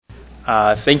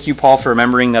Thank you, Paul, for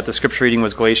remembering that the scripture reading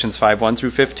was Galatians 5, 1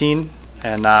 through 15,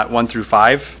 and not 1 through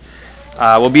 5.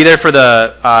 We'll be there for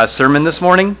the sermon this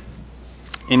morning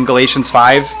in Galatians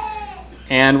 5,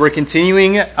 and we're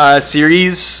continuing a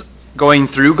series going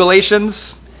through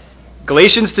Galatians.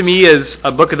 Galatians, to me, is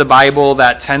a book of the Bible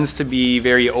that tends to be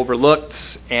very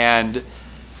overlooked and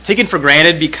taken for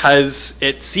granted because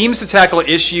it seems to tackle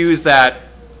issues that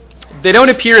they don't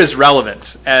appear as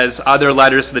relevant as other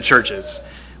letters to the churches.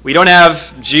 We don't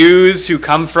have Jews who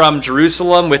come from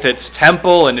Jerusalem with its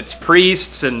temple and its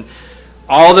priests and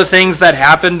all the things that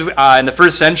happened in the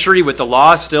first century with the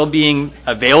law still being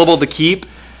available to keep,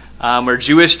 where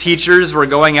Jewish teachers were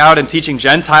going out and teaching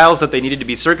Gentiles that they needed to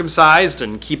be circumcised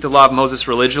and keep the law of Moses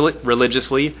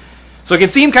religiously. So it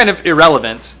can seem kind of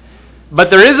irrelevant,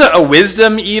 but there is a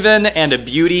wisdom even and a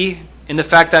beauty in the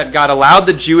fact that God allowed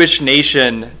the Jewish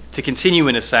nation to continue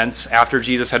in a sense after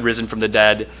Jesus had risen from the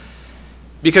dead.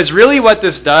 Because really what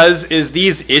this does is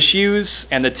these issues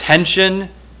and the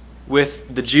tension with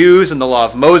the Jews and the law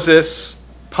of Moses,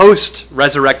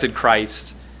 post-resurrected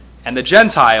Christ, and the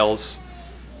Gentiles,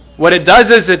 what it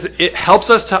does is it helps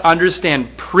us to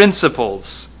understand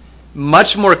principles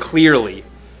much more clearly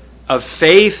of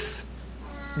faith,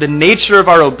 the nature of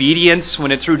our obedience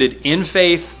when it's rooted in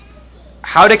faith,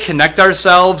 how to connect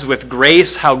ourselves with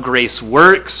grace, how grace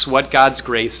works, what God's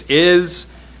grace is,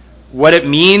 what it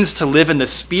means to live in the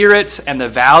Spirit and the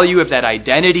value of that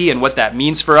identity and what that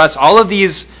means for us. All of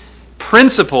these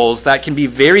principles that can be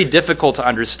very difficult to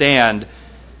understand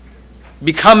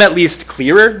become at least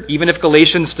clearer. Even if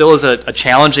Galatians still is a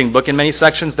challenging book in many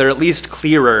sections, they're at least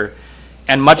clearer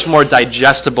and much more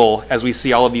digestible as we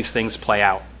see all of these things play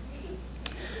out.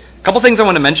 A couple things I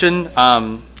want to mention,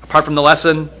 apart from the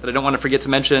lesson, that I don't want to forget to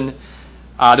mention.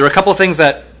 There were a couple of things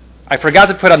that I forgot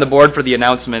to put on the board for the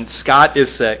announcement. Scott is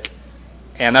sick,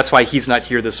 and that's why he's not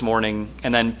here this morning.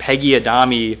 And then Peggy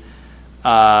Adami,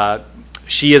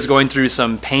 she is going through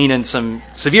some pain and some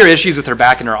severe issues with her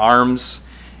back and her arms,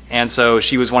 and so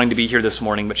she was wanting to be here this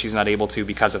morning, but she's not able to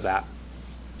because of that.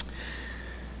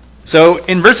 So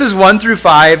in verses 1 through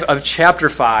 5 of chapter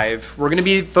 5, we're going to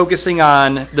be focusing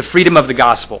on the freedom of the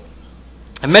gospel.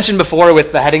 I mentioned before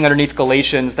with the heading underneath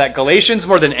Galatians that Galatians,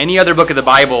 more than any other book of the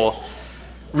Bible,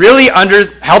 really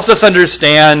helps us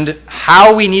understand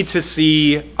how we need to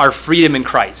see our freedom in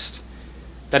Christ.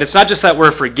 That it's not just that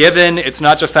we're forgiven, it's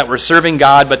not just that we're serving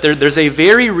God, but there's a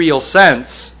very real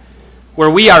sense where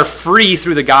we are free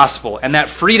through the gospel, and that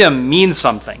freedom means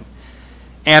something.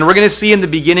 And we're going to see in the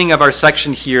beginning of our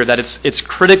section here that it's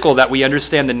critical that we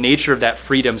understand the nature of that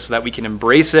freedom so that we can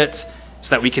embrace it, so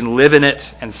that we can live in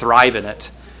it and thrive in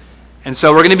it. And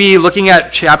so we're going to be looking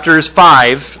at chapters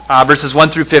 5, verses 1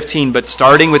 through 15, but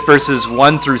starting with verses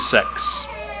 1 through 6.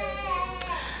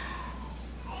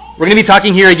 We're going to be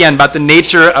talking here again about the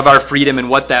nature of our freedom and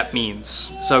what that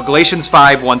means. So Galatians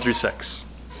 5, 1 through 6.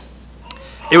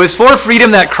 It was for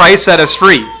freedom that Christ set us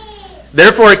free.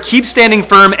 Therefore, keep standing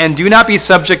firm and do not be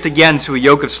subject again to a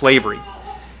yoke of slavery.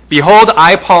 Behold,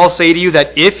 I, Paul, say to you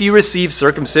that if you receive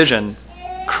circumcision,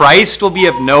 Christ will be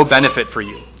of no benefit for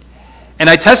you. And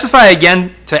I testify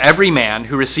again to every man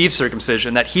who receives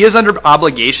circumcision that he is under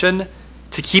obligation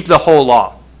to keep the whole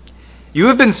law. You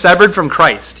have been severed from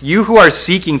Christ, you who are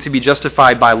seeking to be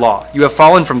justified by law. You have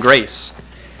fallen from grace.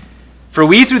 For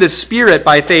we through the Spirit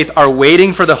by faith are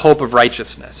waiting for the hope of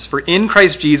righteousness. For in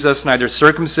Christ Jesus neither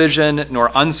circumcision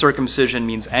nor uncircumcision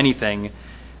means anything,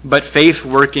 but faith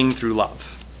working through love.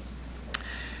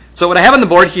 So what I have on the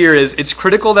board here is it's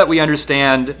critical that we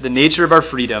understand the nature of our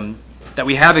freedom that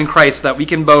we have in Christ, that we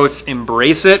can both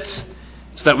embrace it,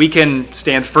 so that we can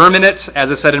stand firm in it,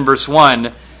 as I said in verse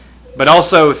 1, but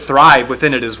also thrive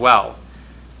within it as well.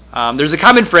 There's a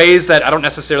common phrase that I don't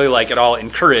necessarily like at all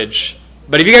encourage,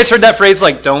 but have you guys heard that phrase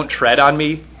like, don't tread on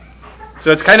me?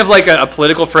 So it's kind of like a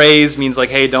political phrase, means like,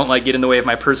 hey, don't like get in the way of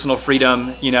my personal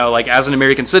freedom. You know, like as an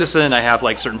American citizen, I have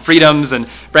like certain freedoms, and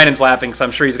Brandon's laughing because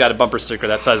I'm sure he's got a bumper sticker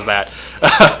that says that.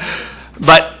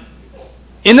 But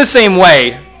in the same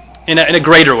way, in a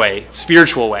greater way,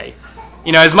 spiritual way,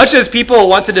 you know, as much as people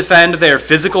want to defend their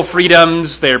physical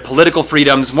freedoms, their political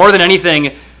freedoms, more than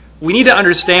anything, we need to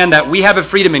understand that we have a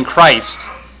freedom in Christ,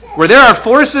 where there are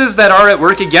forces that are at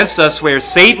work against us, where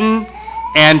Satan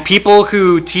and people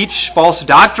who teach false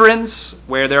doctrines,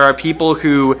 where there are people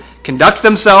who conduct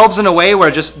themselves in a way where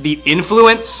just the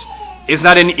influence is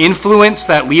not an influence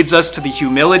that leads us to the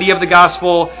humility of the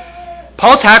gospel.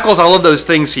 Paul tackles all of those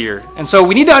things here. And so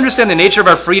we need to understand the nature of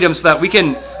our freedom so that we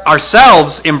can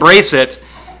ourselves embrace it,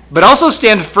 but also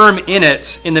stand firm in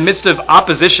it in the midst of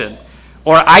opposition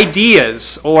or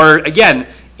ideas or, again,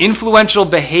 influential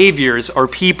behaviors or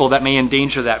people that may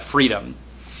endanger that freedom.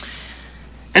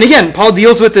 And again, Paul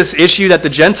deals with this issue that the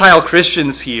Gentile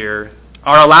Christians here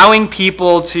are allowing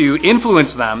people to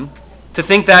influence them to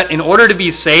think that in order to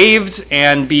be saved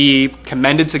and be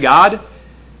commended to God,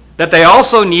 that they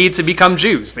also need to become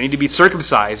Jews. They need to be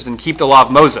circumcised and keep the law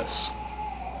of Moses.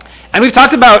 And we've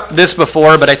talked about this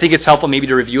before, but I think it's helpful maybe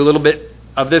to review a little bit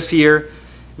of this here.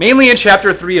 Mainly in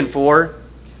chapter 3 and 4,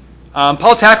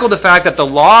 Paul tackled the fact that the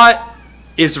law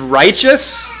is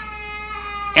righteous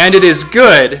and it is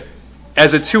good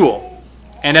as a tool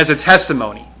and as a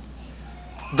testimony.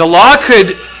 The law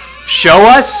could show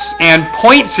us and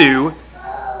point to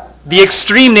the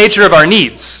extreme nature of our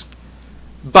needs,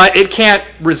 but it can't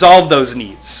resolve those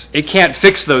needs. It can't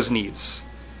fix those needs.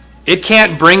 It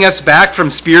can't bring us back from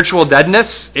spiritual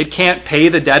deadness. It can't pay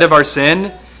the debt of our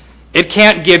sin. It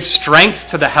can't give strength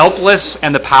to the helpless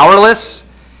and the powerless.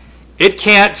 It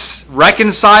can't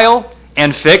reconcile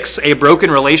and fix a broken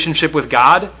relationship with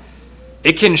God.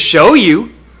 It can show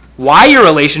you why your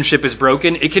relationship is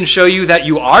broken. It can show you that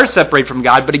you are separated from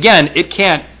God, but again, it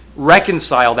can't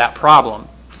reconcile that problem.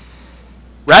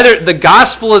 Rather, the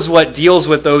gospel is what deals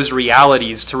with those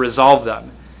realities to resolve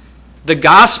them. The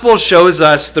gospel shows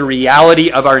us the reality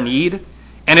of our need,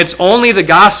 and it's only the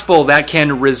gospel that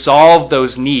can resolve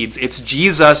those needs. It's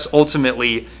Jesus,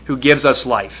 ultimately, who gives us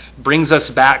life, brings us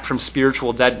back from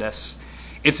spiritual deadness.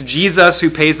 It's Jesus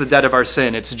who pays the debt of our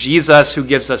sin. It's Jesus who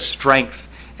gives us strength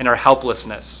in our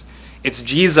helplessness. It's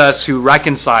Jesus who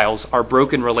reconciles our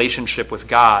broken relationship with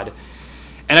God.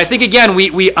 And I think, again,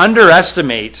 we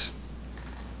underestimate.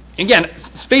 Again,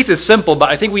 faith is simple, but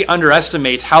I think we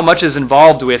underestimate how much is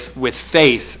involved with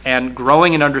faith and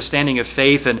growing an understanding of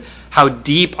faith and how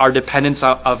deep our dependence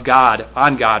of God,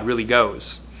 on God, really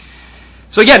goes.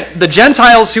 So again, the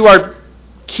Gentiles who are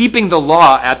keeping the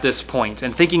law at this point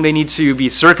and thinking they need to be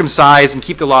circumcised and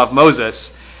keep the law of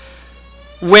Moses,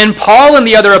 when Paul and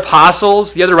the other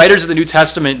apostles, the other writers of the New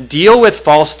Testament, deal with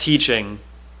false teaching,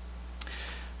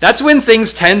 that's when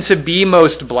things tend to be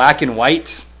most black and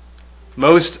white,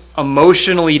 most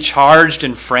emotionally charged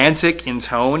and frantic in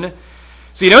tone.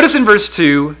 So you notice in verse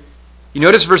 2, you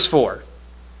notice verse 4.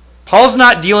 Paul's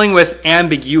not dealing with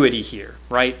ambiguity here,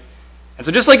 right? And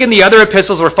so just like in the other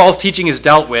epistles where false teaching is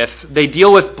dealt with, they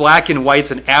deal with black and whites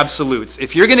and absolutes.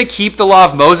 If you're going to keep the law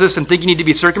of Moses and think you need to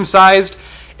be circumcised,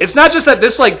 it's not just that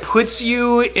this puts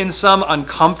you in some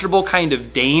uncomfortable kind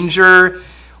of danger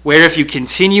where if you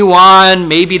continue on,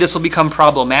 maybe this will become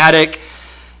problematic.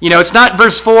 It's not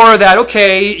verse 4 that,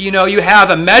 okay, you have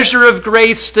a measure of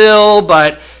grace still,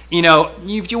 but,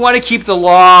 if you want to keep the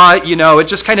law, it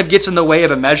just kind of gets in the way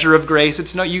of a measure of grace.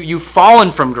 It's no, you've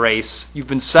fallen from grace. You've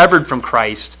been severed from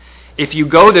Christ. If you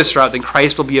go this route, then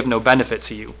Christ will be of no benefit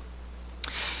to you.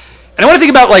 And I want to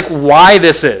think about, why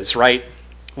this is, right?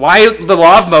 Why the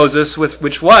law of Moses,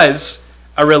 which was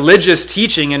a religious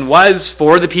teaching and was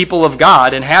for the people of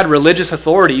God and had religious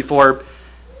authority for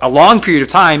a long period of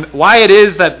time, why it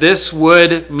is that this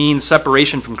would mean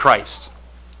separation from Christ.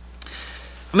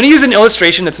 I'm going to use an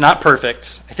illustration that's not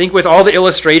perfect. I think with all the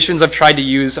illustrations I've tried to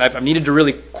use, I've needed to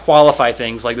really qualify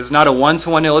things. This is not a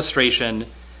one-to-one illustration,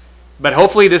 but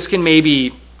hopefully this can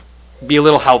maybe be a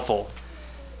little helpful.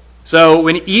 So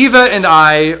when Eva and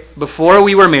I, before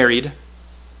we were married,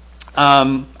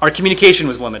 our communication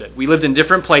was limited. We lived in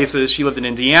different places. She lived in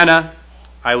Indiana.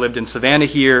 I lived in Savannah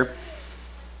here.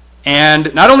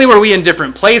 And not only were we in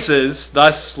different places,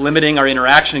 thus limiting our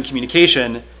interaction and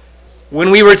communication,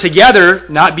 when we were together,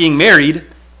 not being married,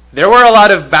 there were a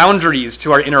lot of boundaries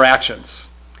to our interactions.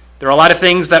 There were a lot of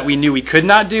things that we knew we could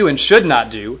not do and should not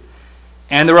do.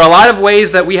 And there were a lot of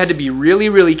ways that we had to be really,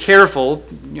 really careful,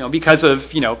 because of,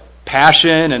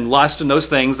 passion and lust and those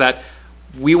things, that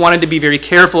we wanted to be very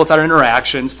careful with our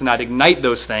interactions to not ignite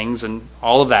those things and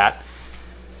all of that.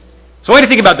 So I want you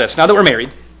to think about this, now that we're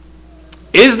married.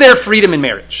 Is there freedom in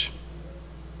marriage?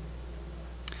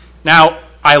 Now,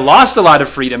 I lost a lot of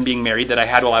freedom being married that I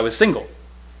had while I was single.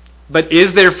 But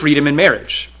is there freedom in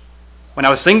marriage? When I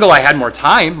was single, I had more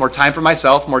time for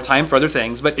myself, more time for other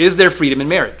things. But is there freedom in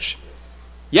marriage?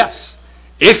 Yes.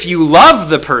 If you love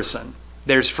the person,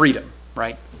 there's freedom,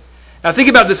 right? Now think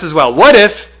about this as well. What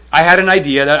if I had an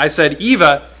idea that I said,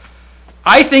 Eva,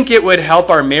 I think it would help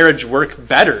our marriage work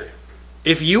better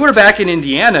if you were back in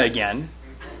Indiana again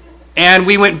and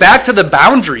we went back to the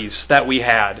boundaries that we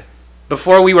had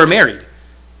before we were married.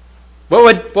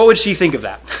 What would she think of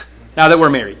that now that we're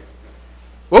married?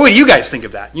 What would you guys think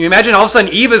of that? You imagine all of a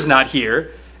sudden Eva's not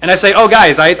here, and I say, oh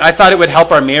guys, I thought it would help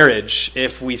our marriage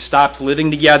if we stopped living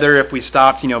together, if we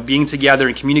stopped, being together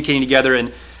and communicating together,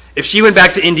 and if she went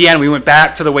back to Indiana, we went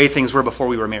back to the way things were before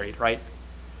we were married, right?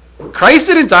 Christ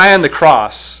didn't die on the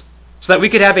cross so that we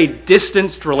could have a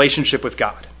distanced relationship with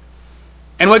God.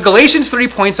 And what Galatians 3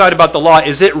 points out about the law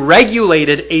is it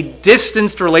regulated a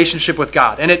distanced relationship with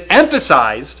God. And it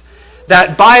emphasized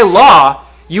that by law,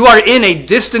 you are in a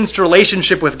distanced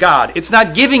relationship with God. It's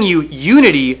not giving you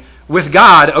unity with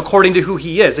God according to who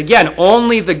he is. Again,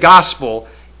 only the gospel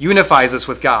unifies us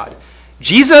with God.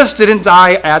 Jesus didn't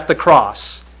die at the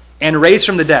cross and raise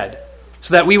from the dead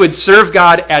so that we would serve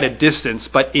God at a distance,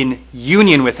 but in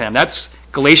union with him. That's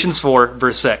Galatians 4,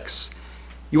 verse 6.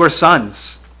 You are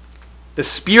sons. The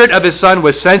Spirit of his Son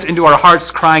was sent into our hearts,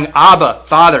 crying, Abba,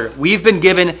 Father. We've been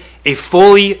given a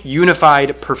fully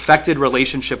unified, perfected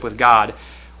relationship with God.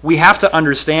 We have to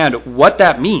understand what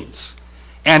that means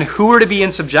and who we're to be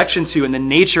in subjection to and the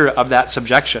nature of that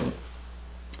subjection.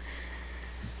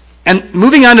 And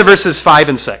moving on to verses 5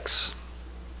 and 6.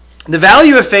 The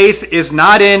value of faith is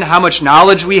not in how much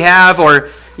knowledge we have,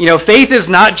 or, faith is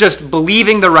not just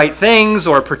believing the right things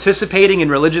or participating in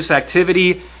religious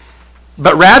activity,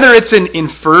 but rather it's in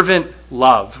fervent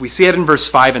love. We see it in verse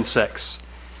 5 and 6.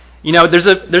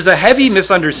 There's a heavy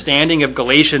misunderstanding of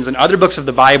Galatians and other books of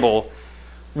the Bible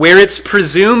where it's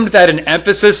presumed that an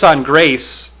emphasis on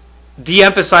grace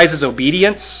de-emphasizes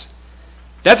obedience.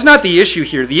 That's not the issue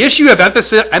here. The issue of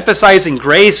emphasizing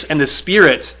grace and the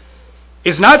Spirit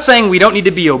is not saying we don't need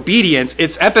to be obedient.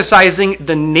 It's emphasizing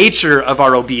the nature of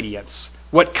our obedience.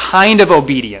 What kind of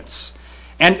obedience?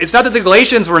 And it's not that the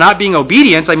Galatians were not being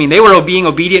obedient. They were being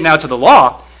obedient now to the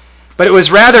law. But it was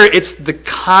rather, it's the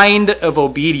kind of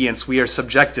obedience we are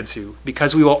subjected to,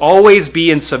 because we will always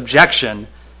be in subjection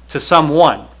to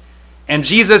someone. And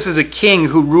Jesus is a king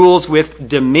who rules with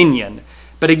dominion.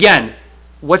 But again,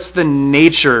 what's the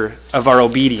nature of our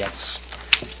obedience?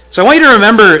 So I want you to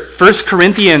remember 1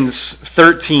 Corinthians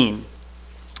 13,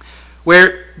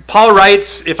 where Paul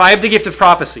writes, if I have the gift of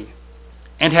prophecy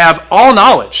and have all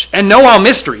knowledge and know all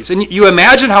mysteries, and you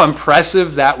imagine how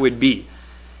impressive that would be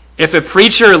if a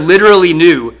preacher literally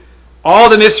knew all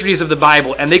the mysteries of the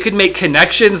Bible and they could make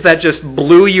connections that just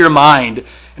blew your mind.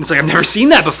 And it's like, I've never seen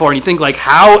that before. And you think,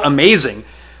 how amazing.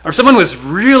 Or if someone was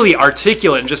really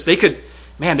articulate and just they could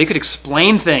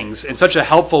explain things in such a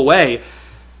helpful way.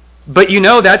 But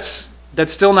that's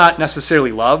still not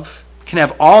necessarily love. Can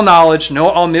have all knowledge, know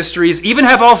all mysteries, even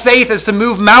have all faith as to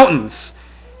move mountains.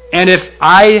 And if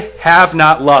I have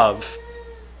not love,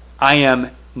 I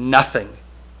am nothing,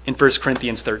 in 1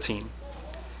 Corinthians 13.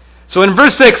 So in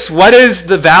verse 6, what is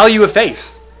the value of faith?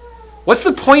 What's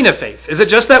the point of faith? Is it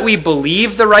just that we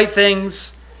believe the right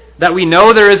things, that we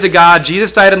know there is a God,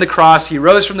 Jesus died on the cross, he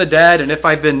rose from the dead, and if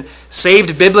I've been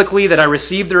saved biblically, that I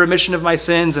received the remission of my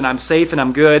sins and I'm safe and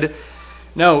I'm good?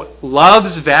 No,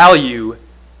 love's value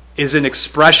is an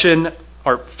expression,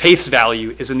 or faith's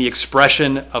value is in the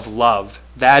expression of love.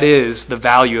 That is the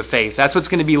value of faith. That's what's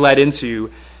going to be led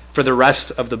into for the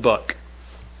rest of the book.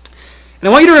 And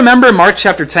I want you to remember Mark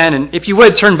chapter 10, and if you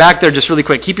would, turn back there just really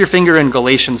quick. Keep your finger in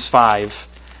Galatians 5.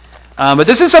 But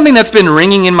this is something that's been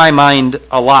ringing in my mind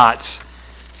a lot.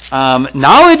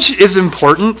 Knowledge is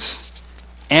important,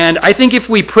 and I think if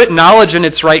we put knowledge in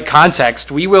its right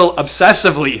context, we will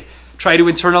obsessively try to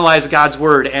internalize God's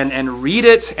word and read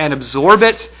it and absorb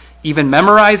it, even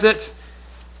memorize it.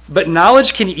 But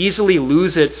knowledge can easily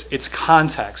lose its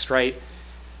context, right?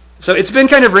 So it's been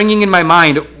kind of ringing in my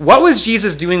mind. What was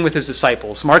Jesus doing with his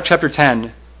disciples? Mark chapter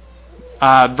 10,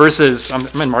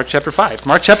 I'm in Mark chapter 5.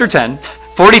 Mark chapter 10,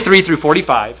 43 through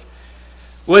 45.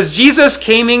 Was Jesus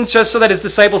coming just so that his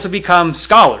disciples would become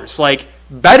scholars, like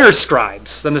better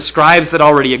scribes than the scribes that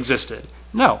already existed?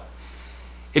 No.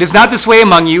 It is not this way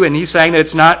among you, and he's saying that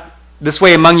it's not this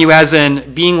way among you as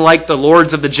in being like the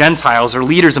lords of the Gentiles or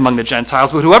leaders among the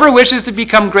Gentiles, but whoever wishes to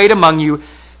become great among you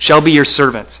shall be your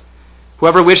servant.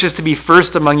 Whoever wishes to be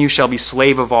first among you shall be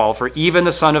slave of all, for even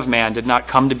the Son of Man did not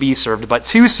come to be served, but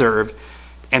to serve,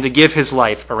 and to give his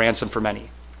life a ransom for many.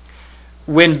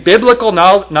 When biblical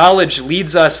knowledge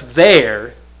leads us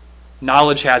there,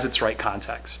 knowledge has its right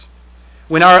context.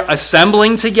 When our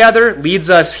assembling together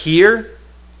leads us here,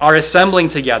 our assembling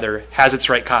together has its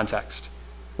right context.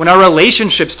 When our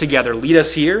relationships together lead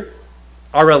us here,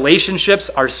 our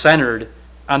relationships are centered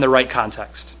on the right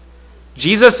context.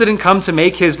 Jesus didn't come to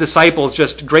make his disciples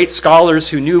just great scholars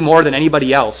who knew more than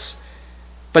anybody else,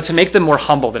 but to make them more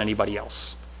humble than anybody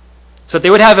else. So that they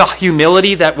would have a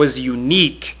humility that was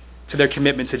unique to their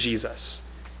commitment to Jesus.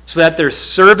 So that their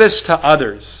service to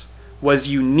others was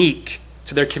unique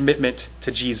to their commitment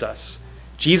to Jesus.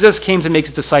 Jesus came to make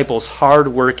his disciples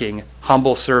hard-working,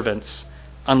 humble servants,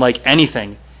 unlike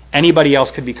anything anybody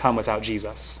else could become without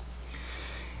Jesus.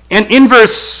 And in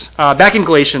back in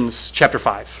Galatians chapter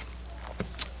 5,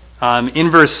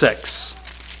 in verse 6.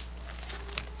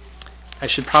 I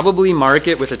should probably mark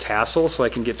it with a tassel so I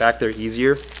can get back there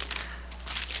easier.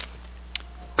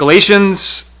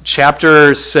 Galatians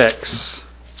chapter 6,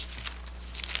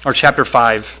 or chapter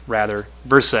 5, rather,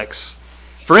 verse 6.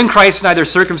 For in Christ neither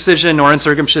circumcision nor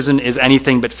uncircumcision is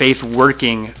anything but faith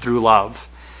working through love.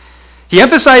 He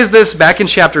emphasized this back in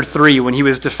chapter 3 when he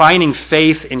was defining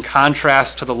faith in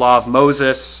contrast to the law of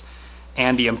Moses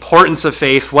and the importance of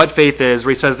faith, what faith is,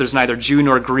 where he says there's neither Jew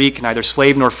nor Greek, neither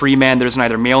slave nor free man, there's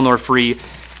neither male nor free.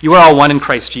 You are all one in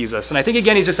Christ Jesus. And I think,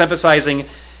 again, he's just emphasizing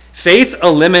faith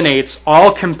eliminates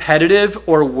all competitive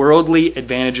or worldly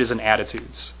advantages and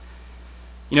attitudes.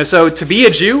 So to be a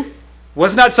Jew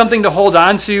was not something to hold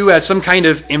on to as some kind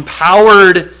of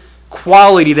empowered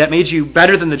quality that made you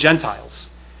better than the Gentiles.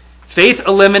 Faith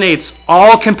eliminates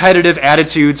all competitive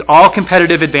attitudes, all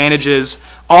competitive advantages,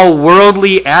 all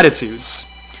worldly attitudes.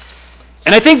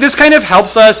 And I think this kind of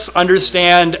helps us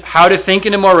understand how to think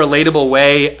in a more relatable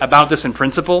way about this in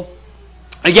principle.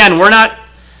 Again, we're not,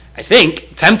 I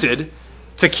think, tempted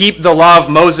to keep the law of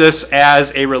Moses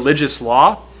as a religious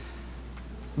law.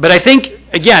 But I think,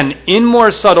 again, in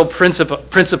more subtle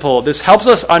principle, this helps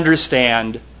us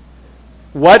understand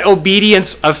what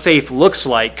obedience of faith looks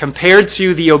like compared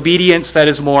to the obedience that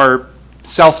is more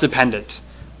self-dependent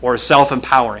or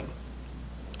self-empowering.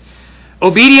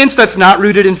 Obedience that's not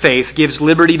rooted in faith gives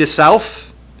liberty to self,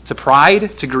 to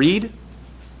pride, to greed,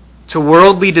 to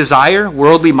worldly desire,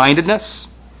 worldly mindedness.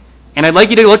 And I'd like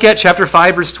you to look at chapter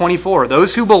 5, verse 24.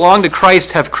 Those who belong to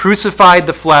Christ have crucified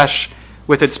the flesh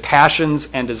with its passions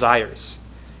and desires.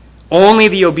 Only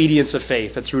the obedience of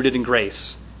faith that's rooted in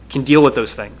grace can deal with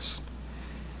those things.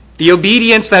 The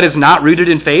obedience that is not rooted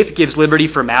in faith gives liberty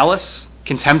for malice,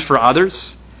 contempt for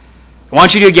others. I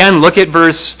want you to again look at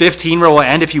verse 15 where we'll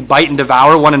end. If you bite and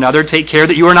devour one another, take care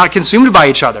that you are not consumed by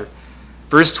each other.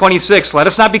 Verse 26, let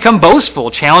us not become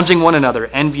boastful, challenging one another,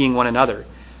 envying one another.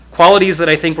 Qualities that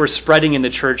I think we're spreading in the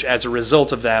church as a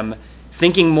result of them,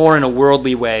 thinking more in a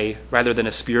worldly way rather than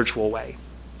a spiritual way.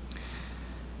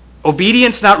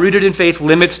 Obedience not rooted in faith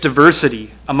limits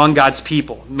diversity among God's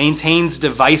people, maintains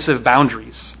divisive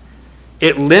boundaries.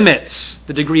 It limits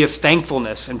the degree of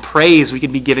thankfulness and praise we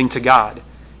can be giving to God.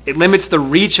 It limits the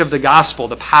reach of the gospel,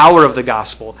 the power of the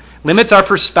gospel. Limits our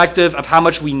perspective of how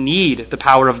much we need the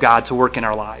power of God to work in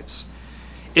our lives.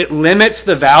 It limits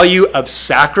the value of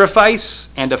sacrifice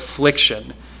and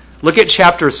affliction. Look at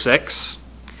chapter 6.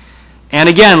 And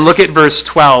again, look at verse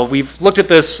 12. We've looked at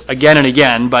this again and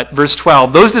again, but verse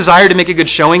 12. Those desire to make a good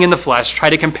showing in the flesh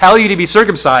try to compel you to be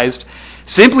circumcised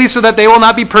simply so that they will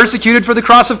not be persecuted for the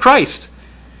cross of Christ.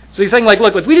 So he's saying,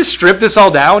 look, if we just strip this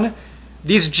all down,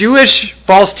 these Jewish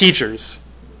false teachers,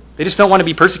 they just don't want to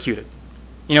be persecuted.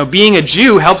 Being a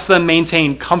Jew helps them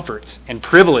maintain comfort and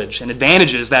privilege and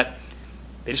advantages that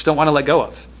they just don't want to let go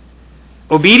of.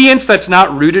 Obedience that's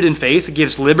not rooted in faith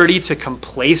gives liberty to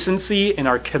complacency in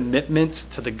our commitment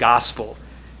to the gospel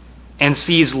and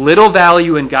sees little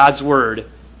value in God's word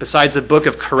besides a book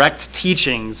of correct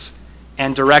teachings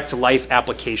and direct life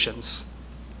applications.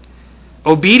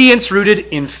 Obedience rooted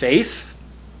in faith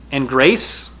and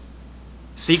grace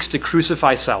seeks to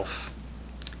crucify self.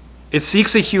 It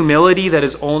seeks a humility that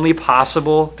is only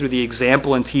possible through the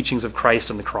example and teachings of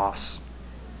Christ on the cross.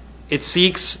 It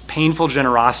seeks painful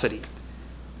generosity,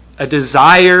 a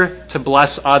desire to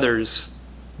bless others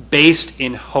based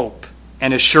in hope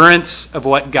and assurance of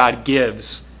what God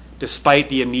gives despite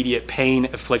the immediate pain,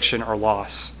 affliction, or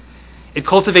loss. It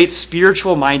cultivates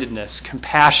spiritual mindedness,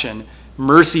 compassion,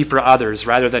 mercy for others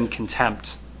rather than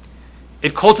contempt.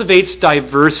 It cultivates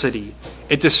diversity.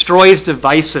 It destroys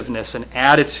divisiveness in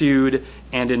attitude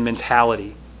and in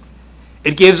mentality.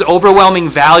 It gives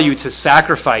overwhelming value to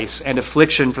sacrifice and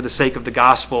affliction for the sake of the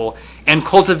gospel and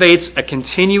cultivates a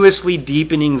continuously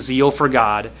deepening zeal for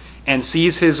God and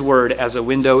sees his word as a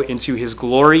window into his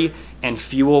glory and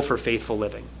fuel for faithful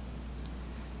living.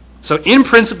 So in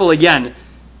principle, again,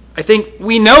 I think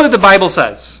we know that the Bible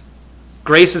says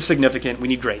grace is significant. We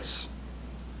need grace.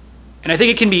 And I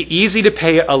think it can be easy to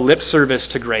pay a lip service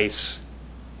to grace,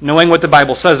 knowing what the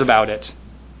Bible says about it,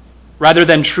 rather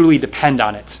than truly depend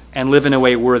on it and live in a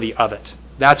way worthy of it.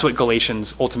 That's what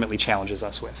Galatians ultimately challenges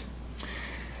us with.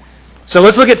 So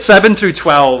let's look at 7 through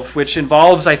 12, which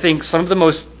involves, I think, some of the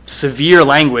most severe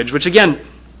language, which again,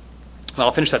 well,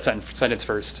 I'll finish that sentence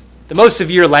first. The most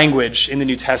severe language in the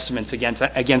New Testament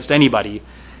against anybody.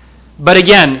 But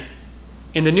again,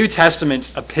 in the New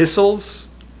Testament epistles,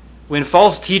 when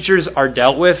false teachers are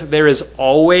dealt with, there is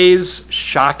always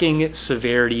shocking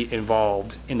severity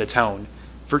involved in the tone.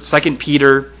 2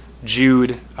 Peter,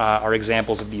 Jude are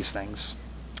examples of these things.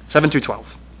 7 through 12.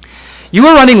 You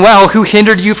are running well. Who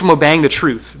hindered you from obeying the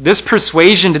truth? This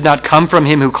persuasion did not come from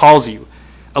him who calls you.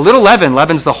 A little leaven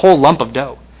leavens the whole lump of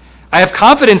dough. I have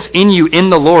confidence in you in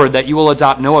the Lord that you will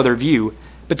adopt no other view,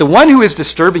 but the one who is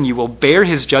disturbing you will bear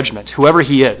his judgment, whoever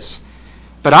he is.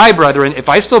 But I, brethren, if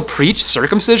I still preach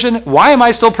circumcision, why am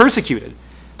I still persecuted?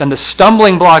 Then the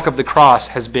stumbling block of the cross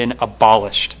has been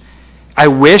abolished. I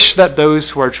wish that those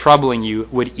who are troubling you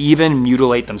would even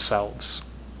mutilate themselves.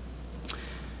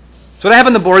 So what I have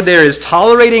on the board there is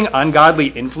tolerating ungodly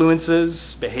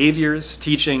influences, behaviors,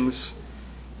 teachings.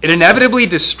 It inevitably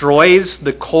destroys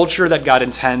the culture that God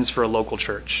intends for a local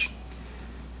church.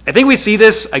 I think we see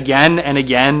this again and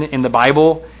again in the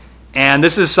Bible, and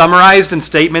this is summarized in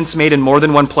statements made in more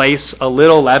than one place. A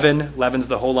little leaven leavens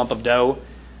the whole lump of dough.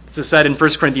 This is said in 1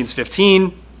 Corinthians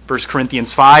 15, 1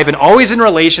 Corinthians 5, and always in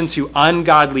relation to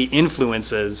ungodly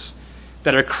influences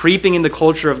that are creeping in the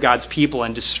culture of God's people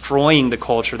and destroying the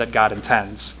culture that God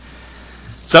intends.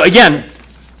 So again,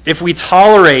 if we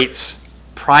tolerate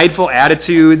prideful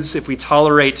attitudes, if we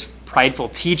tolerate prideful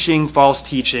teaching, false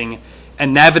teaching,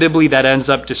 inevitably that ends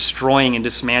up destroying and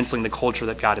dismantling the culture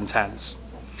that God intends.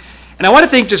 And I want to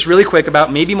think just really quick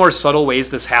about maybe more subtle ways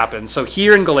this happens. So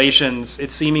here in Galatians,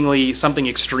 it's seemingly something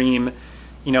extreme.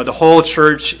 The whole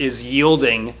church is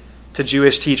yielding to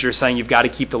Jewish teachers saying you've got to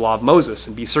keep the law of Moses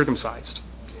and be circumcised.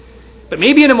 But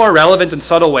maybe in a more relevant and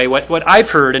subtle way, what I've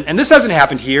heard, and this hasn't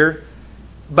happened here,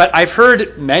 but I've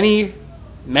heard many,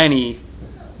 many,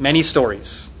 many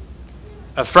stories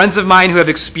of friends of mine who have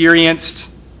experienced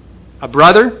a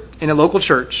brother in a local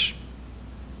church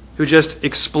who just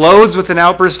explodes with an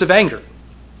outburst of anger.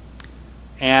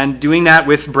 And doing that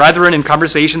with brethren in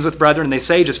conversations with brethren, they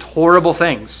say just horrible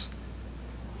things.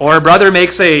 Or a brother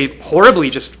makes a horribly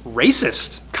just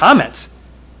racist comment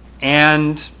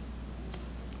and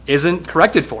isn't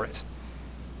corrected for it.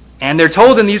 And they're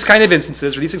told in these kind of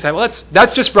instances, or these things, well,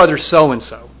 that's just brother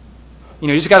so-and-so.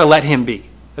 You just got to let him be.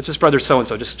 That's just brother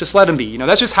so-and-so. Just let him be.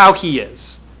 That's just how he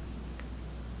is.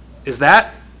 Is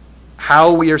that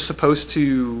how we are supposed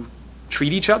to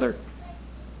treat each other?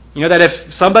 That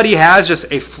if somebody has just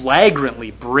a flagrantly,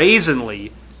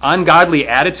 brazenly ungodly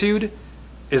attitude,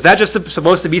 is that just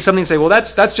supposed to be something to say, well,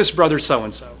 that's just brother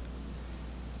so-and-so?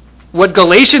 What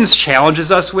Galatians challenges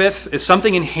us with is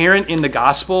something inherent in the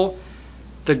gospel.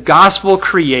 The gospel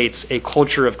creates a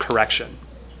culture of correction.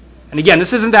 And again,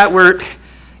 this isn't that we're,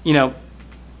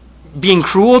 being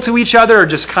cruel to each other or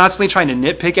just constantly trying to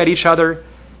nitpick at each other,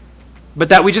 but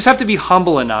that we just have to be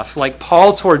humble enough, like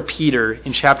Paul toward Peter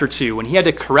in chapter 2, when he had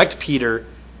to correct Peter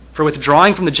for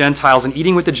withdrawing from the Gentiles and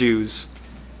eating with the Jews,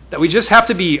 that we just have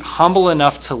to be humble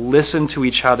enough to listen to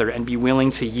each other and be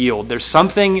willing to yield. There's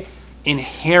something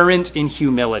inherent in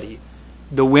humility,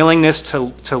 the willingness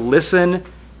to listen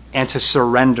and to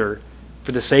surrender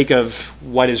for the sake of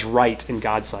what is right in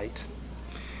God's sight.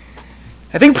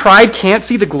 I think pride can't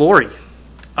see the glory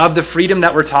of the freedom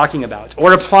that we're talking about,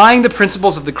 or applying the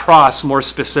principles of the cross more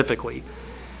specifically.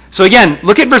 So again,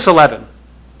 look at verse 11.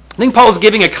 I think Paul's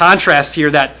giving a contrast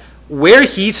here that where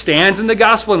he stands in the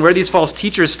gospel and where these false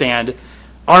teachers stand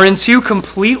are in two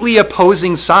completely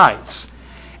opposing sides.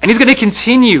 And he's going to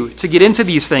continue to get into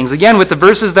these things. Again, with the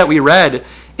verses that we read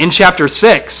in chapter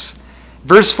 6,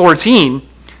 verse 14,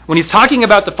 when he's talking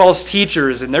about the false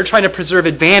teachers and they're trying to preserve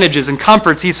advantages and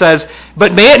comforts, he says,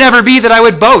 "But may it never be that I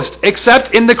would boast,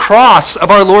 except in the cross of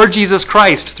our Lord Jesus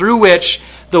Christ, through which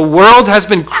the world has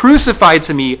been crucified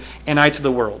to me and I to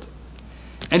the world."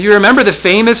 And you remember the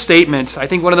famous statement, I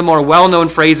think one of the more well-known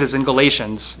phrases in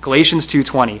Galatians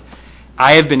 2:20,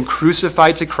 "I have been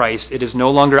crucified to Christ. It is no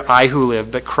longer I who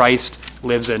live, but Christ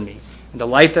lives in me. And the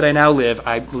life that I now live,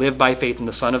 I live by faith in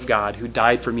the Son of God, who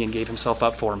died for me and gave himself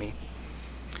up for me."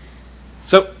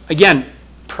 So again,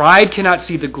 pride cannot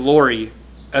see the glory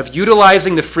of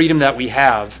utilizing the freedom that we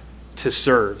have to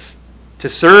serve. To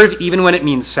serve even when it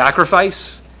means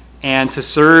sacrifice, and to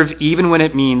serve even when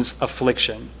it means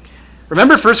affliction.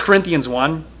 Remember 1 Corinthians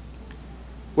 1,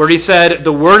 where he said,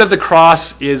 the word of the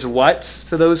cross is what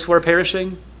to those who are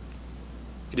perishing?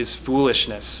 It is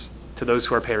foolishness to those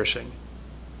who are perishing.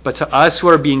 But to us who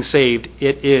are being saved,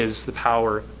 it is the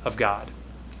power of God.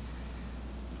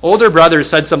 Older brother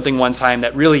said something one time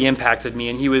that really impacted me,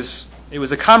 and it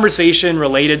was a conversation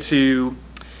related to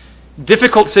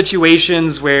difficult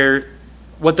situations where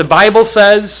what the Bible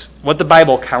says, what the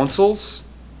Bible counsels,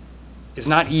 is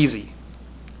not easy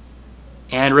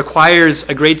and requires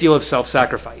a great deal of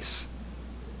self-sacrifice.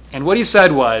 And what he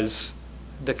said was,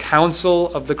 the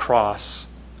counsel of the cross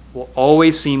will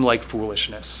always seem like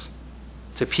foolishness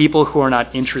to people who are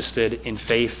not interested in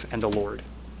faith and the Lord.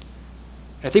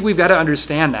 I think we've got to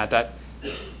understand that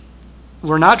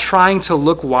we're not trying to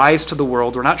look wise to the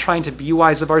world. We're not trying to be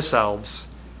wise of ourselves.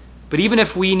 But even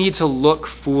if we need to look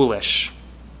foolish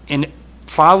in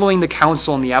following the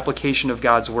counsel and the application of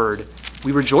God's word,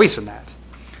 we rejoice in that.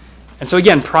 And so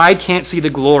again, pride can't see the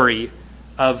glory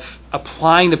of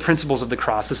applying the principles of the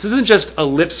cross. This isn't just a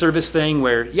lip service thing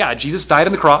where, yeah, Jesus died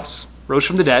on the cross, rose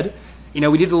from the dead. We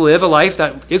need to live a life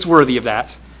that is worthy of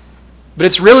that. But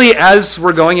it's really, as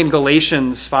we're going in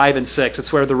Galatians 5 and 6,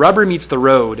 it's where the rubber meets the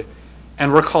road,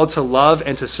 and we're called to love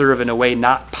and to serve in a way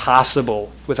not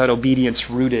possible without obedience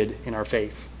rooted in our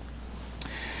faith.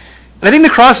 And I think the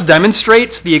cross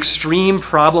demonstrates the extreme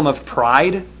problem of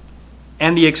pride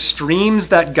and the extremes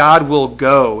that God will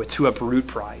go to uproot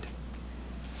pride.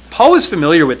 Paul was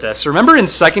familiar with this. Remember in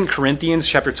 2 Corinthians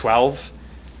chapter 12,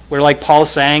 where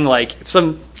Paul's saying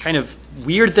some kind of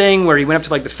weird thing where he went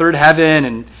up to the third heaven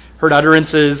and heard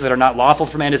utterances that are not lawful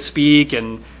for man to speak,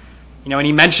 and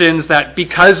he mentions that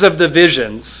because of the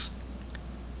visions,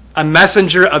 a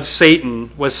messenger of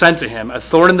Satan was sent to him, a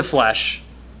thorn in the flesh,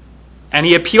 and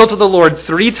he appealed to the Lord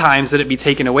 3 times that it be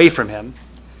taken away from him.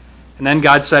 And then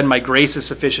God said, "My grace is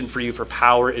sufficient for you, for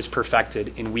power is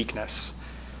perfected in weakness."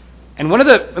 And one of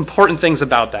the important things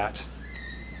about that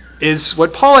is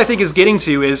what Paul, I think, is getting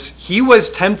to is he was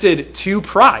tempted to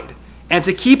pride. And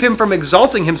to keep him from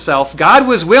exalting himself, God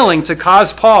was willing to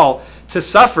cause Paul to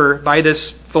suffer by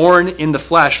this thorn in the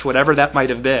flesh, whatever that might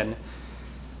have been.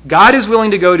 God is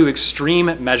willing to go to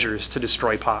extreme measures to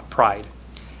destroy pride.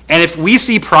 And if we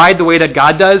see pride the way that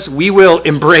God does, we will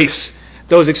embrace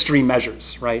those extreme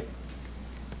measures, right?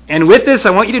 And with this,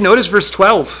 I want you to notice verse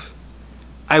 12.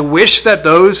 I wish that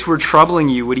those who are troubling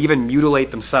you would even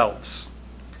mutilate themselves.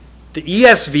 The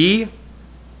ESV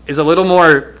is a little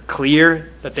more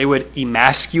clear that they would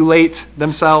emasculate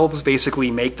themselves,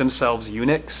 basically make themselves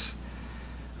eunuchs.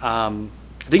 I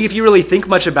think if you really think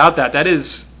much about that, that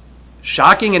is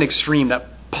shocking and extreme that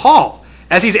Paul,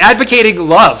 as he's advocating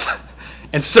love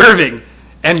and serving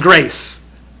and grace,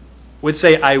 would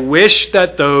say, I wish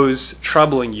that those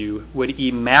troubling you would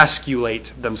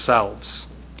emasculate themselves.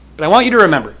 But I want you to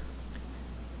remember,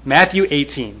 Matthew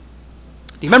 18. Do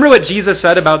you remember what Jesus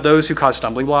said about those who cause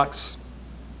stumbling blocks?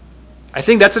 I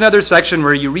think that's another section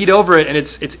where you read over it and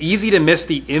it's easy to miss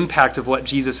the impact of what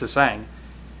Jesus is saying.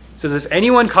 He says, if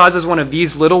anyone causes one of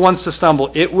these little ones to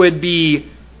stumble, it would be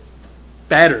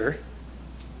better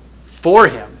for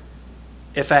him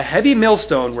if a heavy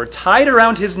millstone were tied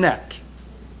around his neck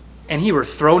and he were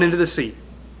thrown into the sea.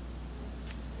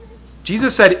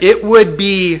 Jesus said it would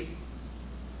be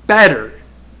better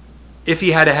if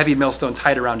he had a heavy millstone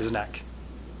tied around his neck.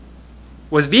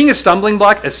 Was being a stumbling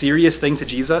block a serious thing to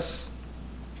Jesus?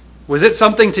 Was it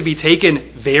something to be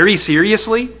taken very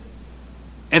seriously?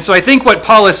 And so I think what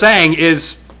Paul is saying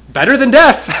is better than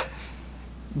death,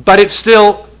 but it's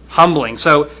still humbling.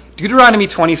 So Deuteronomy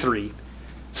 23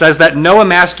 says that no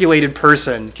emasculated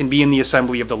person can be in the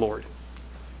assembly of the Lord.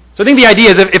 So I think the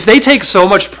idea is if they take so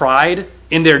much pride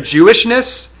in their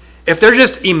Jewishness, if they're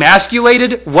just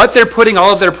emasculated, what they're putting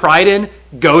all of their pride in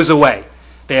goes away.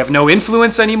 They have no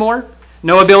influence anymore.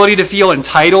 No ability to feel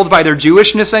entitled by their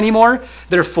Jewishness anymore.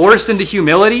 They're forced into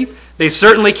humility. They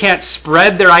certainly can't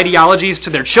spread their ideologies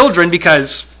to their children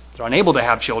because they're unable to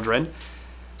have children.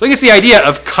 So I think it's the idea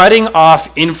of cutting off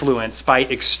influence by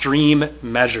extreme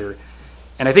measure.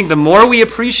 And I think the more we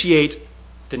appreciate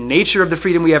the nature of the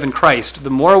freedom we have in Christ,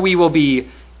 the more we will be,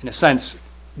 in a sense,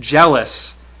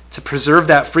 jealous to preserve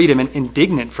that freedom and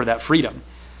indignant for that freedom.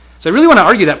 So I really want to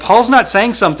argue that Paul's not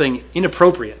saying something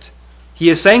inappropriate. He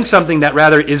is saying something that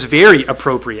rather is very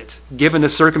appropriate, given the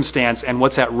circumstance and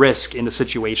what's at risk in the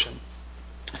situation.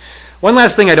 One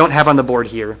last thing I don't have on the board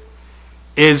here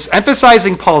is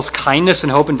emphasizing Paul's kindness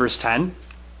and hope in verse 10.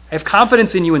 I have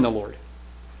confidence in you in the Lord.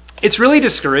 It's really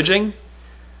discouraging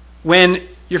when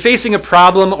you're facing a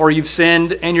problem or you've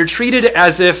sinned and you're treated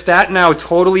as if that now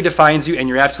totally defines you and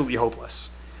you're absolutely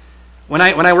hopeless. When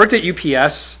I worked at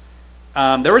UPS,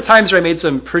 there were times where I made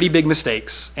some pretty big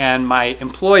mistakes, and my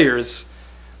employers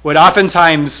would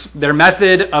oftentimes, their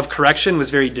method of correction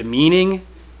was very demeaning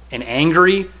and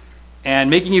angry, and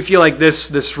making you feel like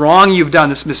this wrong you've done,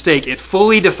 this mistake, it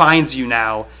fully defines you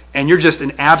now, and you're just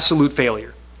an absolute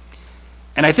failure.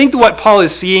 And I think that what Paul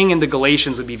is seeing in the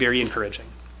Galatians would be very encouraging.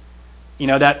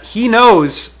 That he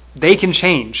knows they can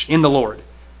change in the Lord.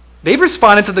 They've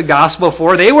responded to the gospel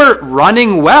before. They were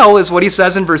running well, is what he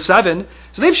says in verse 7.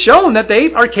 So they've shown that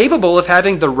they are capable of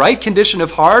having the right condition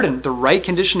of heart and the right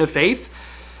condition of faith.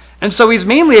 And so he's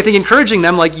mainly, I think, encouraging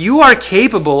them, you are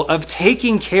capable of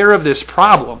taking care of this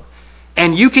problem,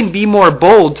 and you can be more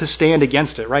bold to stand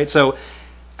against it, right? So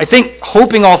I think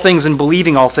hoping all things and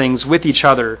believing all things with each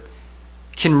other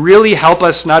can really help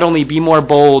us not only be more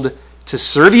bold to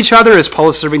serve each other as Paul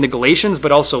is serving the Galatians,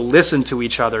 but also listen to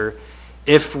each other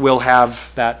if we'll have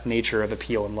that nature of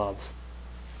appeal and love.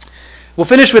 We'll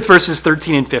finish with verses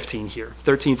 13 and 15 here,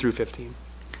 13 through 15.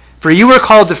 For you are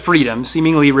called to freedom,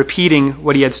 seemingly repeating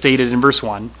what he had stated in verse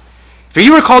 1. For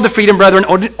you are called to freedom, brethren,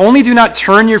 only do not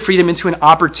turn your freedom into an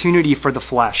opportunity for the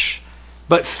flesh,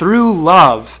 but through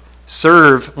love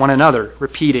serve one another,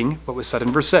 repeating what was said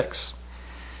in verse 6.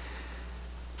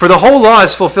 For the whole law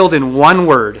is fulfilled in one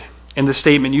word, in the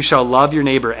statement, you shall love your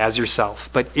neighbor as yourself.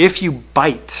 But if you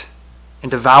bite and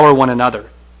devour one another,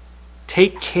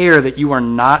 take care that you are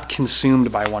not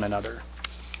consumed by one another.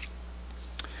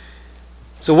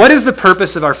 So what is the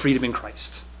purpose of our freedom in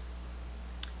Christ?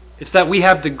 It's that we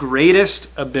have the greatest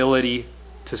ability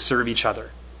to serve each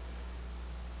other.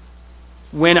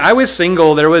 When I was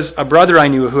single, there was a brother I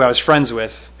knew who I was friends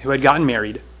with who had gotten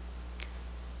married.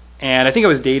 And I think I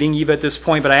was dating Eve at this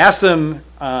point, but I asked him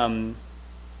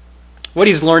what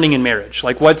he's learning in marriage.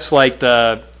 Like, what's like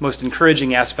the most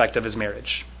encouraging aspect of his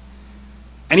marriage?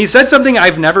 And he said something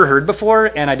I've never heard before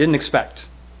and I didn't expect.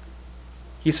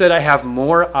 He said, I have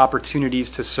more opportunities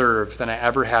to serve than I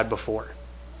ever had before.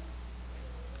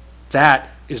 That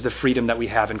is the freedom that we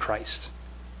have in Christ.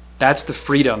 That's the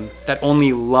freedom that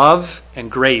only love and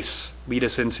grace lead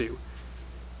us into.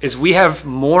 Is we have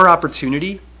more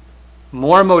opportunity,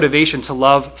 more motivation to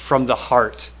love from the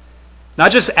heart.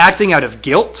 Not just acting out of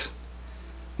guilt,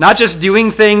 not just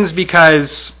doing things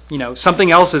because,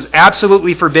 something else is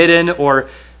absolutely forbidden or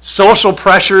social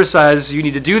pressure says you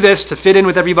need to do this to fit in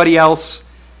with everybody else,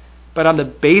 but on the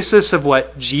basis of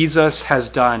what Jesus has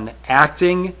done,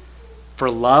 acting for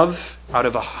love out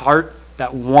of a heart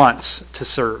that wants to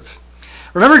serve.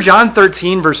 Remember John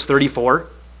 13, verse 34?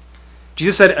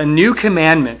 Jesus said, a new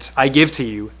commandment I give to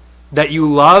you, that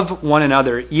you love one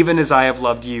another, even as I have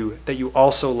loved you, that you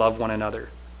also love one another.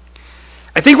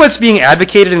 I think what's being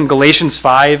advocated in Galatians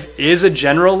 5 is a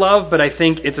general love, but I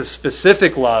think it's a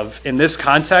specific love in this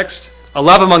context, a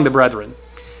love among the brethren.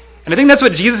 And I think that's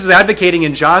what Jesus is advocating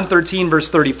in John 13, verse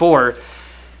 34.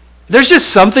 There's just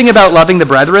something about loving the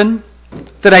brethren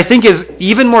that I think is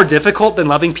even more difficult than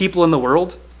loving people in the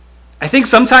world. I think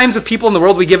sometimes with people in the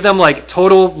world, we give them like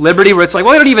total liberty where it's like,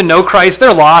 well, they don't even know Christ.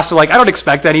 They're lost. So like, I don't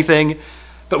expect anything.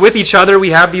 But with each other, we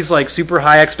have these like super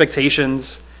high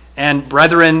expectations. And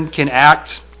brethren can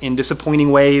act in disappointing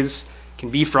ways,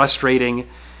 can be frustrating.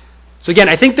 So again,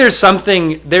 I think there's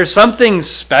something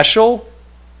special,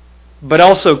 but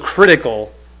also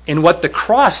critical in what the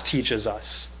cross teaches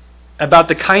us about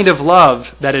the kind of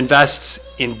love that invests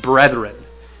in brethren.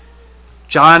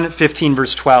 John 15,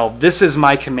 verse 12, this is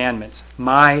my commandment,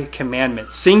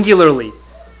 singularly,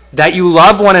 that you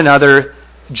love one another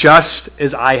just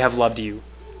as I have loved you.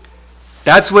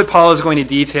 That's what Paul is going to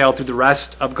detail through the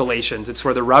rest of Galatians. It's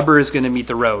where the rubber is going to meet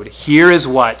the road. Here is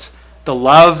what the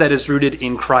love that is rooted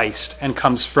in Christ and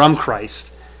comes from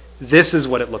Christ. This is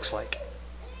what it looks like.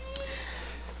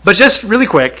 But just really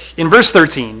quick, in verse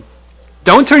 13,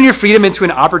 don't turn your freedom into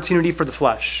an opportunity for the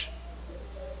flesh.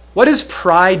 What does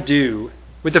pride do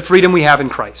with the freedom we have in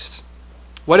Christ?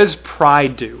 What does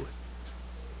pride do?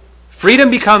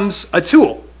 Freedom becomes a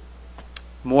tool.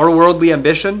 More worldly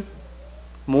ambition,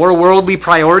 more worldly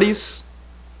priorities,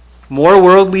 more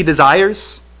worldly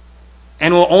desires,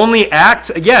 and will only act,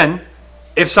 again,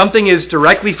 if something is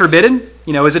directly forbidden.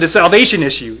 Is it a salvation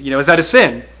issue? Is that a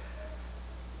sin?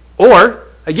 Or,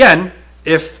 again,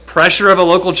 if pressure of a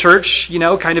local church,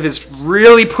 kind of is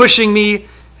really pushing me,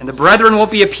 and the brethren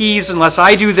won't be appeased unless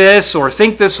I do this or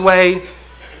think this way,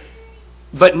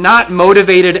 but not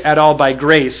motivated at all by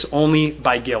grace, only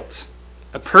by guilt.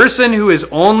 A person who is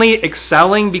only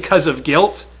excelling because of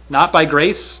guilt, not by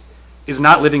grace, is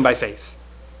not living by faith.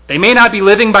 They may not be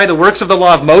living by the works of the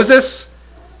law of Moses,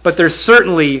 but they're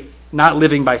certainly not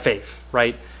living by faith,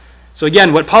 right? So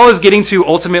again, what Paul is getting to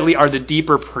ultimately are the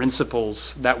deeper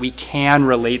principles that we can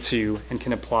relate to and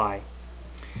can apply.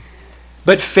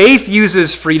 But faith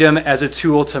uses freedom as a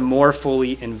tool to more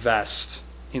fully invest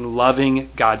in loving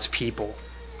God's people.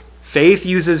 Faith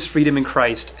uses freedom in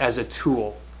Christ as a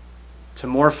tool to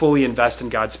more fully invest in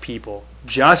God's people,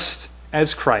 just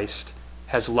as Christ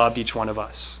has loved each one of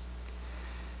us.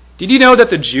 Did you know that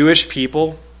the Jewish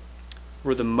people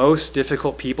were the most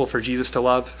difficult people for Jesus to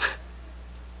love?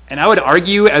 And I would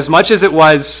argue, as much as it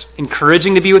was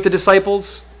encouraging to be with the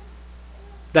disciples,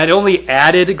 that only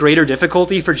added greater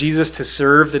difficulty for Jesus to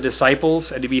serve the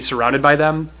disciples and to be surrounded by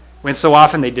them, when so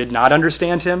often they did not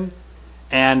understand him,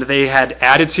 and they had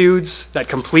attitudes that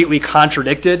completely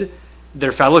contradicted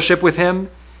their fellowship with him,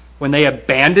 when they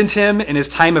abandoned him in his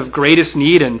time of greatest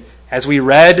need, and as we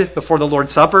read before the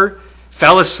Lord's Supper,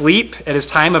 fell asleep at his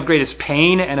time of greatest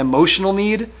pain and emotional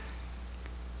need.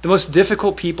 The most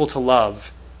difficult people to love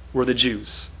were the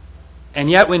Jews. And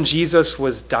yet when Jesus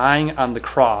was dying on the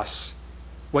cross,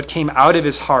 what came out of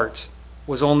his heart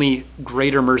was only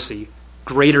greater mercy,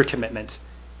 greater commitment.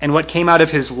 And what came out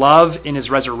of his love in his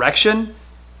resurrection,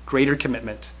 greater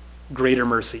commitment, greater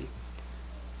mercy.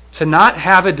 To not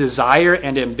have a desire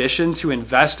and ambition to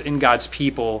invest in God's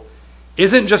people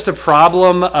isn't just a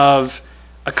problem of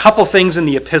a couple things in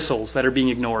the epistles that are being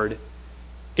ignored.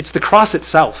 It's the cross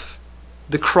itself.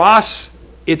 The cross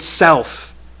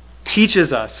itself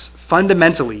teaches us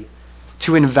fundamentally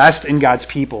to invest in God's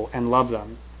people and love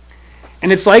them.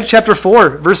 And it's like chapter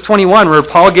 4, verse 21, where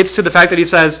Paul gets to the fact that he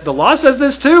says, the law says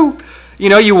this too.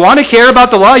 You want to care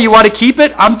about the law, you want to keep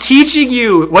it? I'm teaching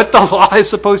you what the law is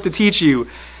supposed to teach you.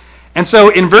 And so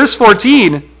in verse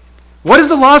 14, what is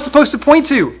the law supposed to point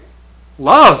to?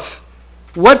 Love.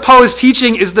 What Paul is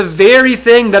teaching is the very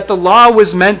thing that the law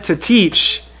was meant to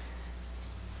teach.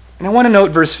 And I want to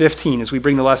note verse 15 as we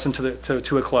bring the lesson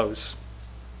to a close.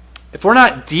 If we're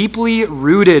not deeply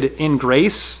rooted in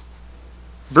grace,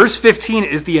 verse 15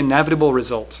 is the inevitable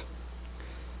result.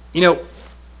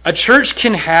 A church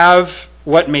can have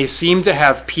what may seem to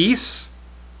have peace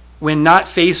when not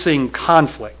facing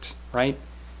conflict, right?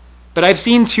 But I've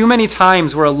seen too many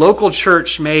times where a local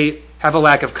church may have a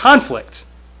lack of conflict,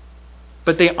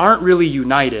 but they aren't really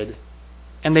united,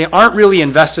 and they aren't really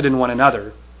invested in one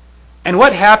another. And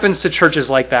what happens to churches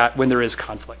like that when there is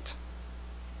conflict?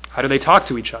 How do they talk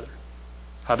to each other?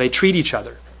 How do they treat each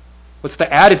other? What's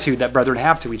the attitude that brethren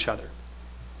have to each other?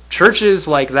 Churches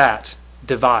like that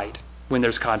divide when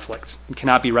there's conflict and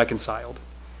cannot be reconciled.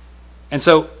 And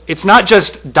so it's not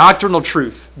just doctrinal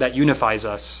truth that unifies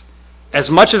us. As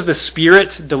much as the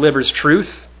Spirit delivers truth,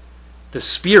 the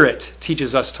Spirit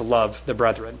teaches us to love the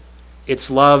brethren. It's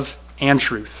love and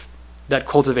truth that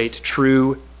cultivate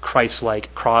true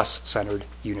Christ-like, cross-centered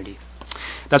unity.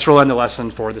 That's where we'll end the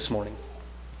lesson for this morning.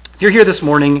 If you're here this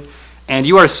morning and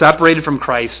you are separated from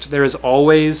Christ, there is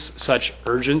always such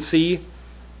urgency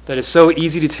that is so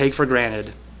easy to take for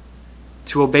granted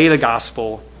to obey the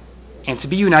gospel and to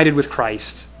be united with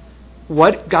Christ.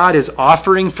 What God is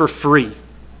offering for free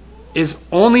is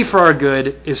only for our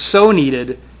good, is so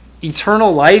needed.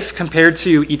 Eternal life compared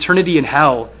to eternity in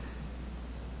hell.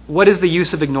 What is the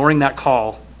use of ignoring that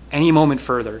call any moment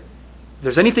further? If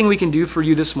there's anything we can do for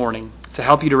you this morning to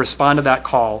help you to respond to that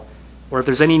call, or if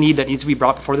there's any need that needs to be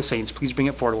brought before the saints, please bring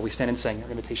it forward while we stand and sing our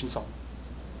invitation song.